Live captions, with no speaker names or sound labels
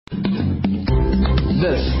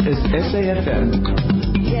This is SAFM.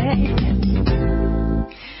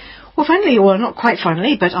 Well, finally, well, not quite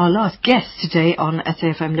finally, but our last guest today on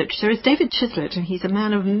SAFM Literature is David Chislett, and he's a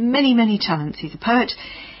man of many, many talents. He's a poet,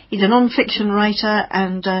 he's a non-fiction writer,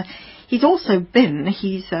 and he's also been,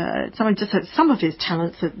 some of his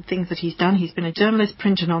talents, things that he's done. He's been a journalist,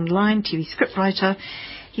 print and online, TV scriptwriter.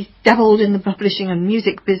 He's dabbled in the publishing and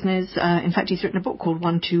music business. In fact, he's written a book called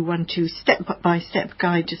 1212 Step-by-Step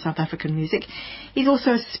Guide to South African Music. He's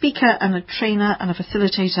also a speaker and a trainer and a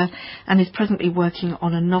facilitator, and is presently working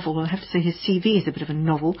on a novel. I have to say his CV is a bit of a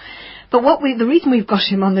novel. But the reason we've got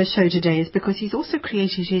him on the show today is because he's also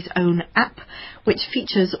created his own app, which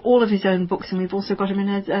features all of his own books, and we've also got him in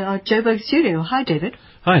our Joburg studio. Hi, David.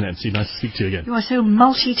 Hi, Nancy. Nice to speak to you again. You are so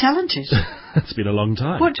multi-talented. It's been a long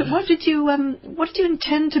time. What did you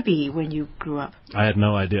intend to be when you grew up? I had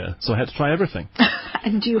no idea, so I had to try everything.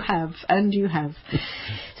 And you have.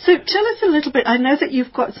 So tell us a little bit. I know that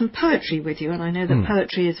you've got some poetry with you, and I know that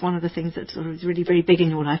poetry is one of the things that sort of is really very big in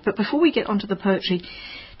your life. But before we get onto the poetry,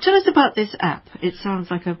 tell us about this app. It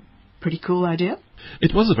sounds like a pretty cool idea.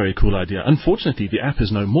 It was a very cool idea. Unfortunately, the app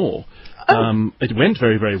is no more. Oh. It went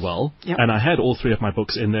very, very well, and I had all three of my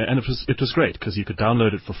books in there, and it was great because you could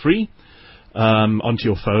download it for free onto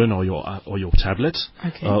your phone or your tablet,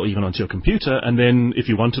 or even onto your computer. And then, if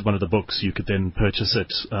you wanted one of the books, you could then purchase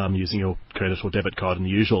it using your credit or debit card in the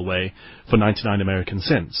usual way for 99 American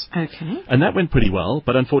cents. Okay. And that went pretty well,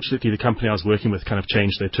 but unfortunately, the company I was working with kind of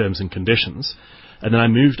changed their terms and conditions, and then I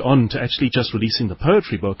moved on to actually just releasing the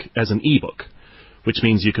poetry book as an ebook, which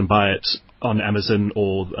means you can buy it on Amazon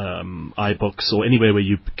or iBooks or anywhere where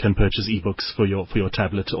you can purchase ebooks for your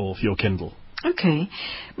tablet or for your Kindle. Okay.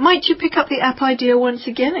 Might you pick up the app idea once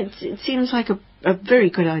again? It seems like a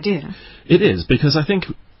very good idea. It is, because I think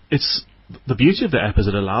the beauty of the app is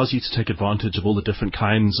it allows you to take advantage of all the different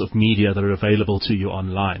kinds of media that are available to you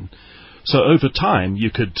online. So over time,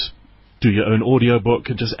 you could do your own audiobook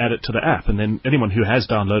and just add it to the app, and then anyone who has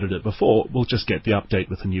downloaded it before will just get the update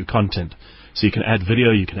with the new content. So you can add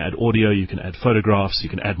video, you can add audio, you can add photographs, you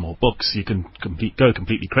can add more books, you can go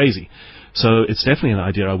completely crazy. So it's definitely an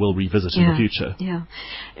idea I will revisit in the future. Yeah.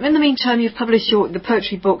 In the meantime, you've published the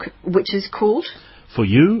poetry book, which is called? For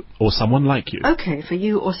You or Someone Like You. Okay, For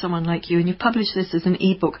You or Someone Like You, and you've published this as an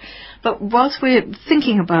ebook. But whilst we're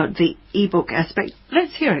thinking about the ebook aspect,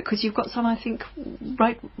 let's hear it, because you've got some, I think,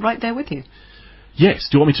 right there with you. Yes.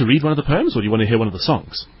 Do you want me to read one of the poems, or do you want to hear one of the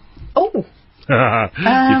songs? Oh. You've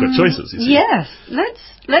got choices, you see. Yes.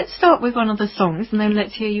 Let's start with one of the songs, and then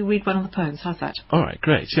let's hear you read one of the poems. How's that? All right,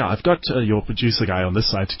 great. Yeah, I've got your producer guy on this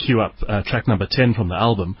side to cue up track number 10 from the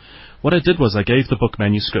album. What I did was I gave the book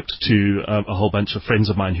manuscript to a whole bunch of friends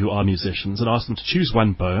of mine who are musicians and asked them to choose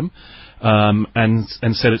one poem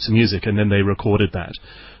and set it to music, and then they recorded that.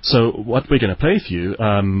 So what we're going to play for you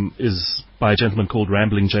is by a gentleman called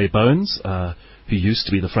Rambling J. Bones, who used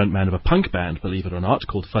to be the front man of a punk band, believe it or not,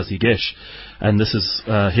 called Fuzzy Gish. And this is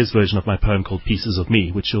his version of my poem called Pieces of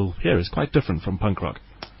Me, which you'll hear is quite different from punk rock.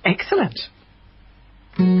 Excellent.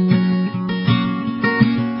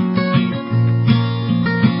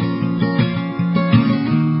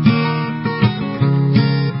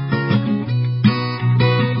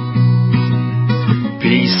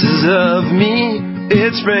 Pieces of me,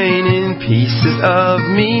 it's raining pieces of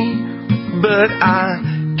me, but I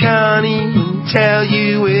can't even tell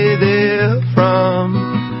you where they're from.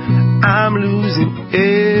 I'm losing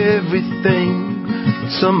everything.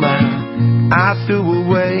 Somehow I threw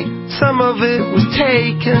away. Some of it was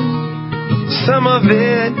taken, some of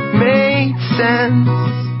it made sense.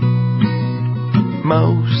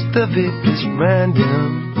 Most of it is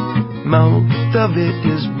random, most of it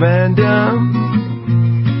is random.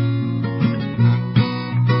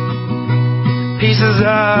 Pieces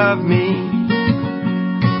of me.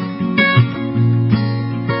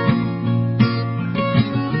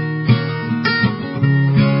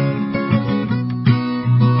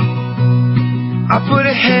 I put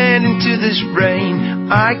a hand into this rain,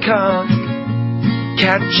 I can't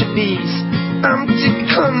catch a piece. I'm too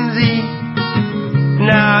clumsy,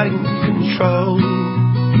 not in control.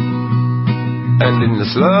 And in the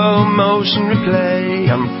slow motion replay,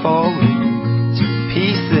 I'm falling to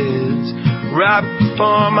pieces right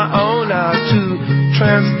before my own eyes, too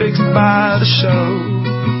transfixed by the show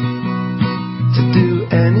to do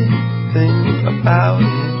anything about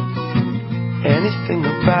it, anything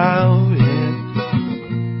about it.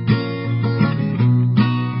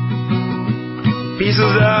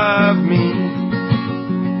 Pieces of me.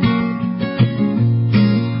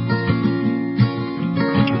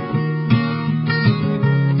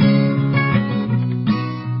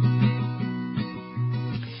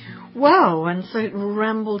 Wow, and so it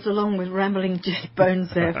rambles along with rambling Jay Bones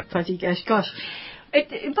there, Putty Gash. Gosh.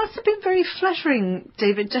 It must have been very flattering,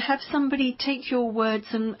 David, to have somebody take your words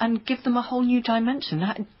and give them a whole new dimension.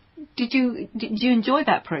 Did you enjoy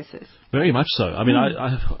that process? Very much so. I mean,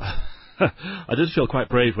 I did feel quite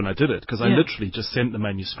brave when I did it, because I literally just sent the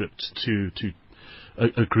manuscript to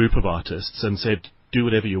a group of artists and said, do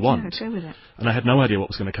whatever you want. Yeah, go with it. And I had no idea what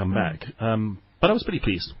was going to come back. But I was pretty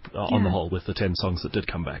pleased, on the whole, with the 10 songs that did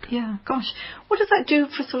come back. Yeah, gosh. What does that do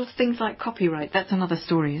for sort of things like copyright? That's another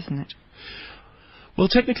story, isn't it? Well,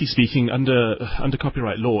 technically speaking, under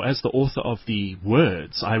copyright law, as the author of the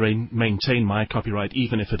words, I maintain my copyright,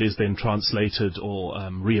 even if it is then translated or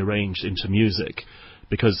rearranged into music,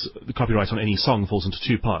 because the copyright on any song falls into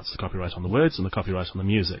two parts, the copyright on the words and the copyright on the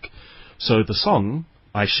music. So the song,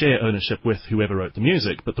 I share ownership with whoever wrote the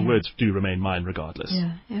music, but the words do remain mine regardless.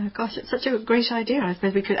 Yeah, gosh, it's such a great idea. I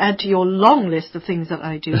suppose we could add to your long list of things that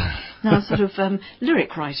I do. Now, sort of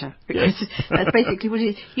lyric writer, because that's basically what it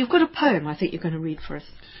is. You've got a poem I think you're going to read for us.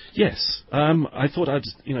 Yes. I thought I'd,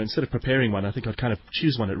 instead of preparing one, I think I'd kind of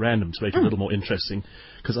choose one at random to make it a little more interesting,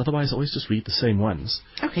 because otherwise I always just read the same ones.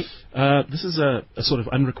 Okay. This is a sort of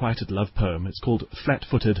unrequited love poem. It's called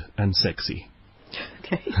Flat-Footed and Sexy.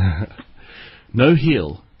 Okay. No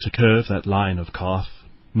heel to curve that line of calf,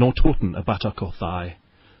 nor tauten a buttock or thigh,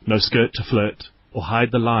 no skirt to flirt or hide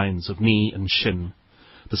the lines of knee and shin.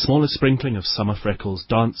 The smallest sprinkling of summer freckles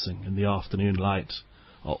dancing in the afternoon light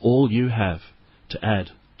are all you have to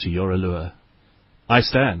add to your allure. I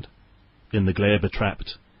stand, in the glare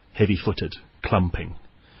betrapped, heavy-footed, clumping,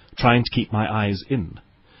 trying to keep my eyes in,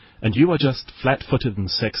 and you are just flat-footed and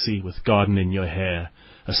sexy with garden in your hair,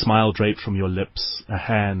 a smile draped from your lips, a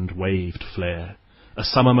hand-waved flare, a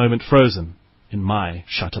summer moment frozen in my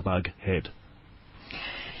shutterbug head.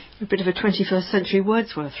 A bit of a 21st century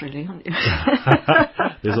Wordsworth, really, aren't you?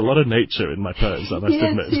 There's a lot of nature in my poems, I must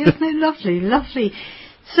admit. Yes, no, lovely.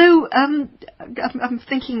 So, I'm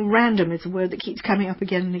thinking random is a word that keeps coming up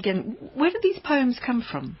again and again. Where do these poems come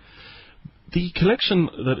from? The collection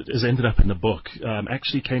that has ended up in the book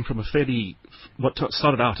actually came from what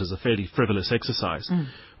started out as a fairly frivolous exercise,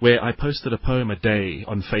 where I posted a poem a day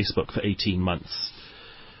on Facebook for 18 months.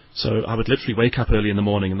 So I would literally wake up early in the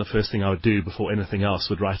morning, and the first thing I would do before anything else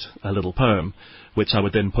would write a little poem, which I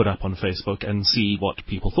would then put up on Facebook and see what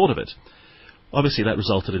people thought of it. Obviously that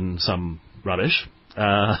resulted in some rubbish,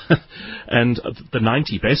 and the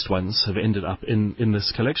 90 best ones have ended up in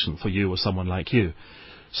this collection for you or someone like you.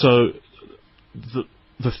 So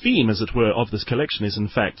the theme, as it were, of this collection is, in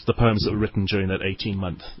fact, the poems that were written during that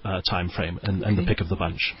 18-month time frame and the pick of the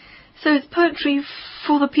bunch. So it's poetry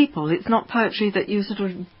for the people. It's not poetry that you sort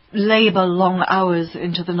of labour long hours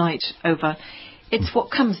into the night over. It's what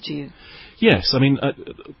comes to you. Yes, I mean,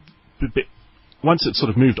 once it sort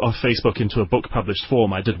of moved off Facebook into a book published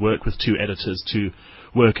form, I did work with 2 editors to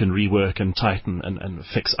work and rework and tighten and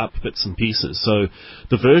fix up bits and pieces. So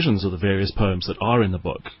the versions of the various poems that are in the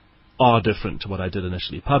book are different to what I did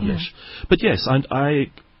initially publish. Yeah. But yes, I,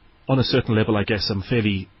 on a certain level, I guess, I'm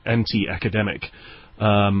fairly anti-academic.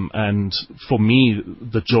 And for me,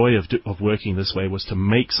 the joy of working this way was to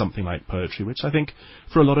make something like poetry, which I think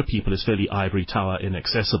for a lot of people is fairly ivory tower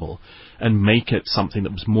inaccessible, and make it something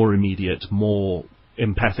that was more immediate, more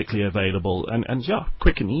empathically available, and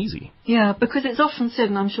quick and easy. Yeah, because it's often said,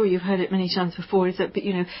 and I'm sure you've heard it many times before, is that,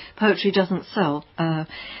 poetry doesn't sell,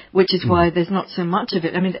 which is why there's not so much of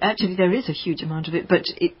it. I mean, actually there is a huge amount of it, but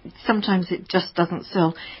sometimes it just doesn't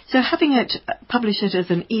sell. So having it, publish it as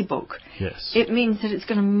an e-book, yes, it means that it's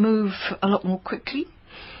going to move a lot more quickly.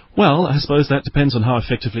 Well, I suppose that depends on how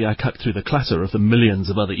effectively I cut through the clutter of the millions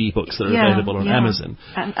of other e-books that are available on Amazon.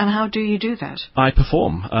 And how do you do that? I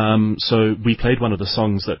perform. So we played one of the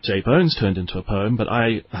songs that Jay Bones turned into a poem, but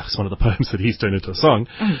it's one of the poems that he's turned into a song.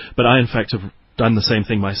 But I, in fact, have done the same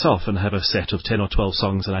thing myself and have a set of 10 or 12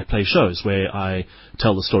 songs, and I play shows where I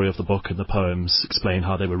tell the story of the book and the poems, explain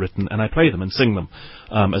how they were written, and I play them and sing them,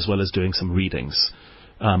 as well as doing some readings.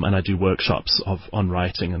 And I do workshops on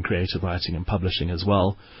writing and creative writing and publishing as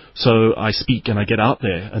well. So I speak and I get out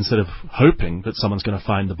there instead of hoping that someone's going to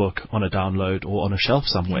find the book on a download or on a shelf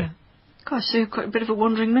somewhere. Yeah. Gosh, so you're quite a bit of a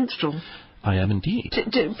wandering minstrel. I am indeed.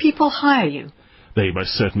 Do people hire you? They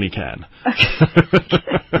most certainly can.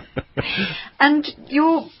 Okay. And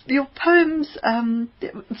your poems,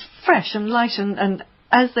 fresh and light and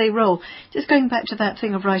as they roll. Just going back to that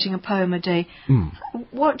thing of writing a poem a day,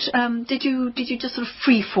 what did you just sort of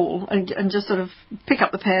free fall and just sort of pick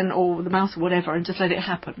up the pen or the mouse or whatever and just let it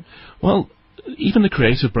happen? Well, even the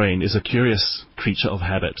creative brain is a curious creature of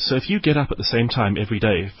habit. So if you get up at the same time every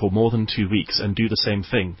day for more than 2 weeks and do the same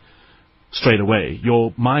thing, straight away.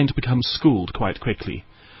 Your mind becomes schooled quite quickly.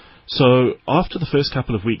 So after the first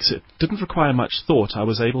couple of weeks, it didn't require much thought. I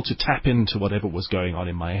was able to tap into whatever was going on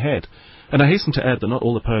in my head. And I hasten to add that not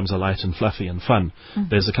all the poems are light and fluffy and fun.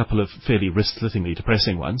 There's a couple of fairly wrist-slittingly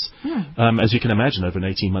depressing ones. As you can imagine, over an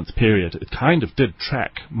 18-month period, it kind of did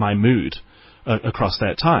track my mood across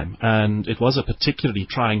that time. And it was a particularly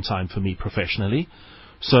trying time for me professionally.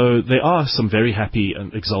 So there are some very happy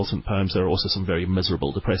and exultant poems. There are also some very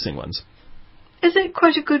miserable, depressing ones. Is it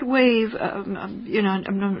quite a good way of,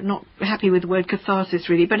 I'm not happy with the word catharsis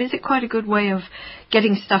really, but is it quite a good way of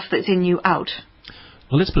getting stuff that's in you out?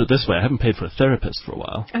 Well, let's put it this way. I haven't paid for a therapist for a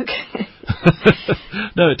while. Okay.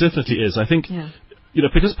 No, it definitely is. I think,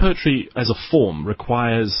 because poetry as a form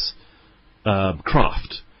requires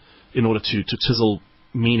craft in order to chisel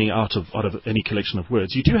meaning out of any collection of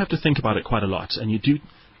words, you do have to think about it quite a lot, and you do,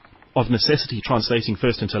 of necessity, translating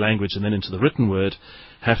first into language and then into the written word,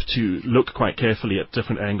 have to look quite carefully at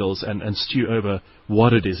different angles and stew over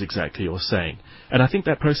what it is exactly you're saying. And I think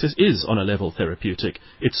that process is, on a level, therapeutic.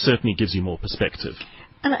 It certainly gives you more perspective.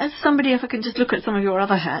 And as somebody, if I can just look at some of your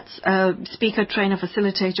other hats, speaker, trainer,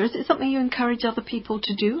 facilitator, is it something you encourage other people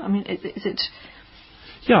to do? I mean, is it...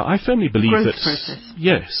 Yeah, I firmly believe growth that... process?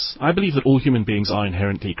 Yes, I believe that all human beings are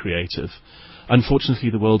inherently creative.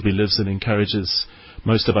 Unfortunately, the world we live in encourages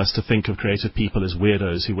most of us to think of creative people as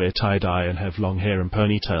weirdos who wear tie-dye and have long hair and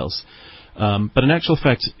ponytails. But in actual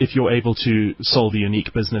fact, if you're able to solve a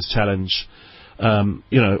unique business challenge,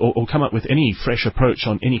 or come up with any fresh approach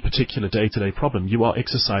on any particular day-to-day problem, you are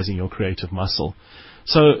exercising your creative muscle.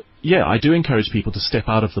 So, yeah, I do encourage people to step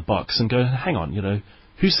out of the box and go, hang on,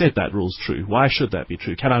 who said that rule's true? Why should that be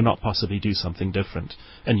true? Can I not possibly do something different?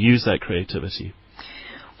 And use that creativity.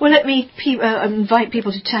 Well, let me invite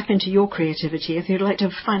people to tap into your creativity. If you'd like to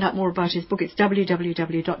find out more about his book, it's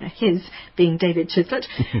www.his, being David Chislett,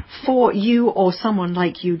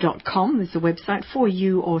 foryouorsomeonelikeyou.com is the website,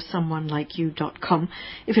 foryouorsomeonelikeyou.com.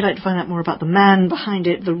 If you'd like to find out more about the man behind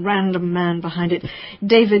it, the random man behind it,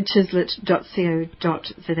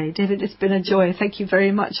 davidchislett.co.za. David, it's been a joy. Thank you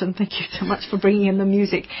very much, and thank you so much for bringing in the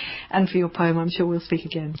music and for your poem. I'm sure we'll speak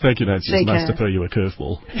again. Thank you, Nancy. It's nice to throw you a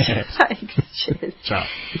curveball. Thanks. Cheers. Ciao.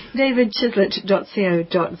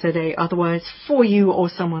 davidchislett.co.za, otherwise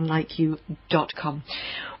foryouorsomeonelikeyou.com.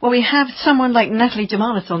 Well, we have someone like Natalie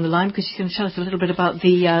Demanis on the line because she's going to tell us a little bit about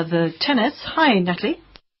the tennis. Hi, Natalie.